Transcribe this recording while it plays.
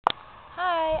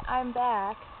I'm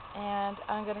back, and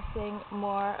I'm going to sing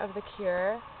more of The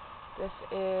Cure. This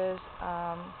is,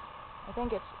 I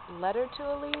think it's Letter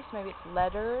to Elise, maybe it's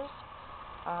Letters,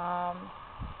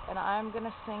 and I'm going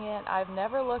to sing it. I've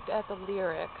never looked at the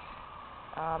lyrics.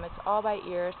 It's all by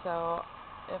ear, so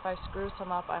if I screw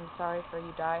some up, I'm sorry for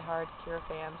you die-hard Cure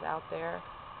fans out there.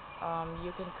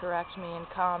 You can correct me in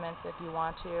comments if you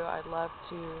want to. I'd love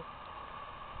to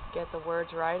get the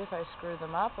words right if I screw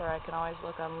them up, or I can always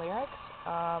look on lyrics.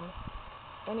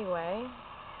 Anyway,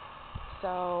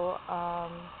 so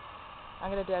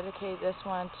I'm going to dedicate this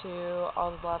one to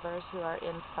all the lovers who are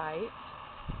in fights.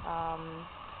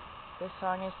 This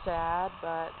song is sad,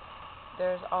 but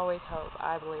there's always hope.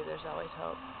 I believe there's always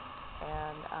hope.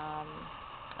 And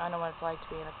I know what it's like to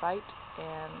be in a fight,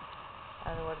 and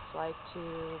I know what it's like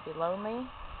to be lonely,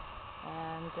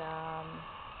 and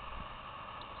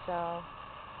so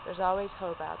there's always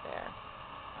hope out there.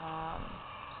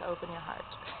 So open your heart.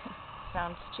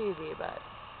 Sounds cheesy, but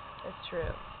it's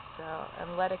true. So,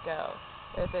 and let it go.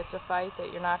 If it's a fight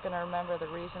that you're not going to remember the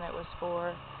reason it was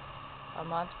for a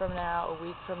month from now, a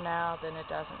week from now, then it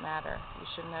doesn't matter. You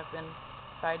shouldn't have been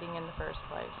fighting in the first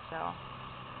place. So,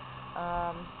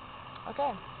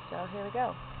 okay, so here we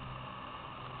go.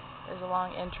 There's a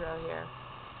long intro here.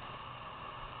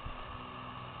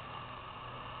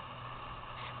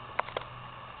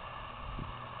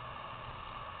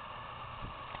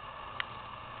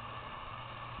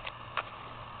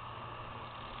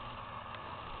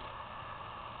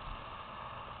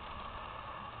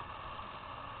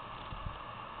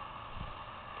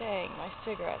 Dang, my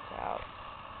cigarette's out.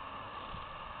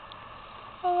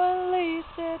 Oh, Elise,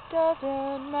 it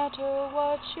doesn't matter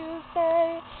what you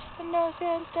say. The nurse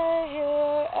can stay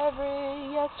here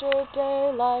every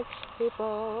yesterday, like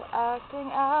people acting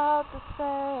out the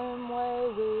same way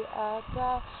we act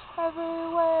out. Every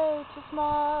way to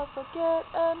smile, forget,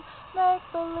 and make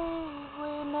believe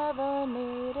we never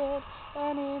needed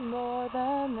any more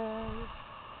than this.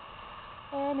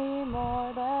 Any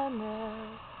more than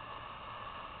this.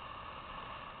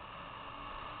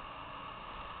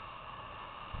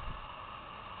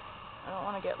 I don't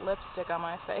want to get lipstick on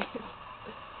my face.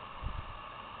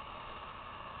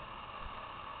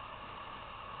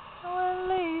 Oh,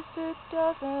 Elise, it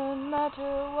doesn't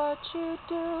matter what you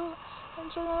do,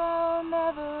 and I'll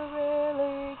never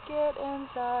really get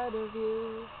inside of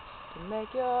you to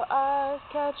make your eyes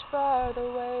catch fire the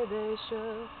way they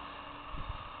should.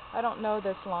 I don't know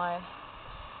this line.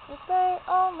 If they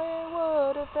only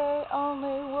would, if they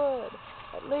only would,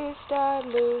 at least I'd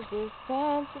lose this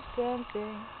sense of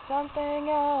sensing something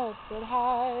else that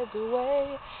hides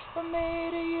away from me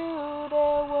to you.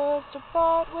 There was to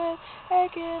part with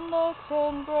aching looks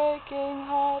and breaking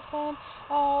hearts and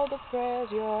all the prayers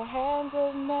your hands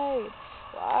have made.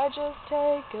 Why just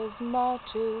take as much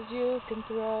as you can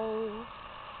throw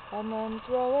and then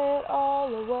throw it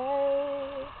all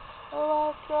away?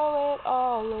 Oh, I'll throw it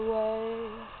all away.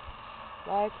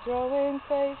 Like throwing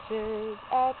faces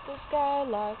at the sky,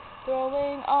 like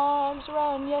throwing arms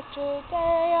around yesterday.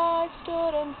 I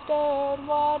stood and stared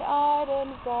wide-eyed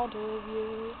in front of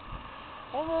you,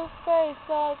 and the face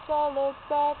I saw looked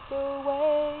back the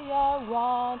way I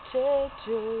wanted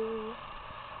to.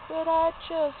 But I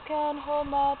just can't hold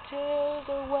my tears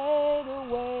away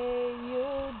the way you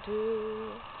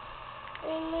do.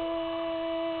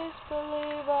 Elise,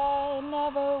 believe I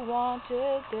never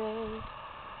wanted this.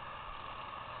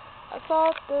 I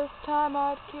thought this time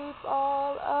I'd keep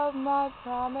all of my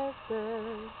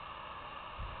promises.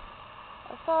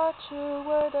 I thought you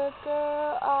were the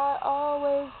girl I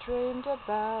always dreamed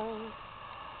about.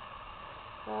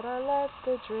 But I let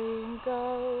the dream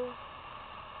go,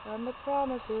 and the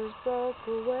promises broke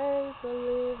away.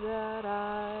 Believe that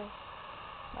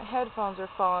my headphones are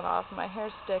falling off. My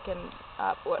hair's sticking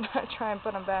up when I try and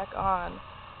put them back on.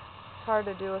 It's hard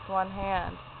to do with one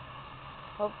hand.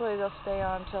 Hopefully they'll stay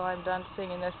on until I'm done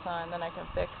singing this song, and then I can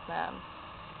fix them.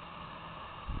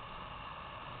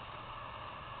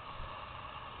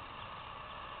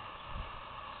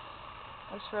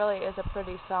 This really is a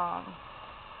pretty song.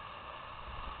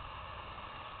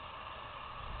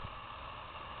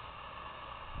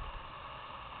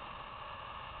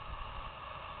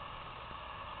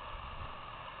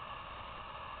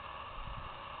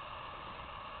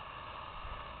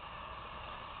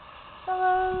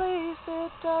 Oh, Elise,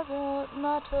 it doesn't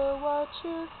matter what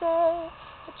you say.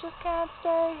 I just can't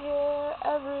stay here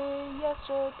every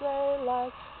yesterday,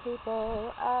 like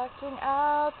people acting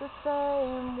out the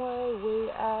same way we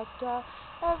act out.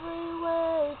 Every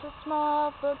way to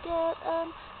smile, forget,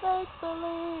 and make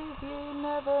believe you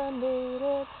never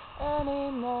needed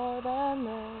any more than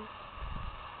this.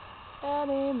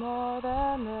 any more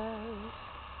than this.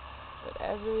 But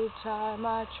every time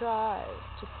I try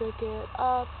to pick it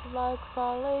up like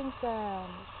falling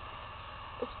sand,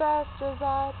 as fast as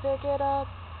I pick it up,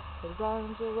 it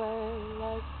runs away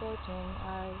like floating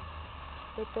ice.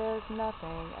 But there's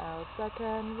nothing else I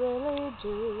can really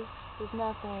do. There's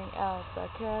nothing else I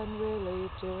can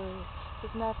really do.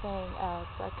 There's nothing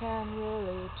else I can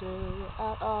really do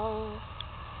at all.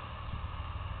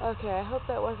 Okay, I hope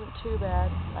that wasn't too bad.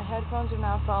 My headphones are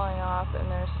now falling off and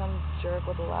there's some jerk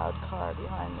with a loud car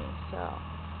behind me. So,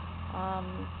 I'm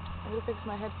going to fix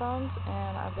my headphones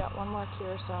and I've got one more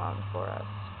Cure song for us.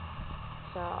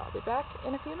 So, I'll be back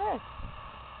in a few minutes.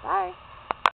 Bye!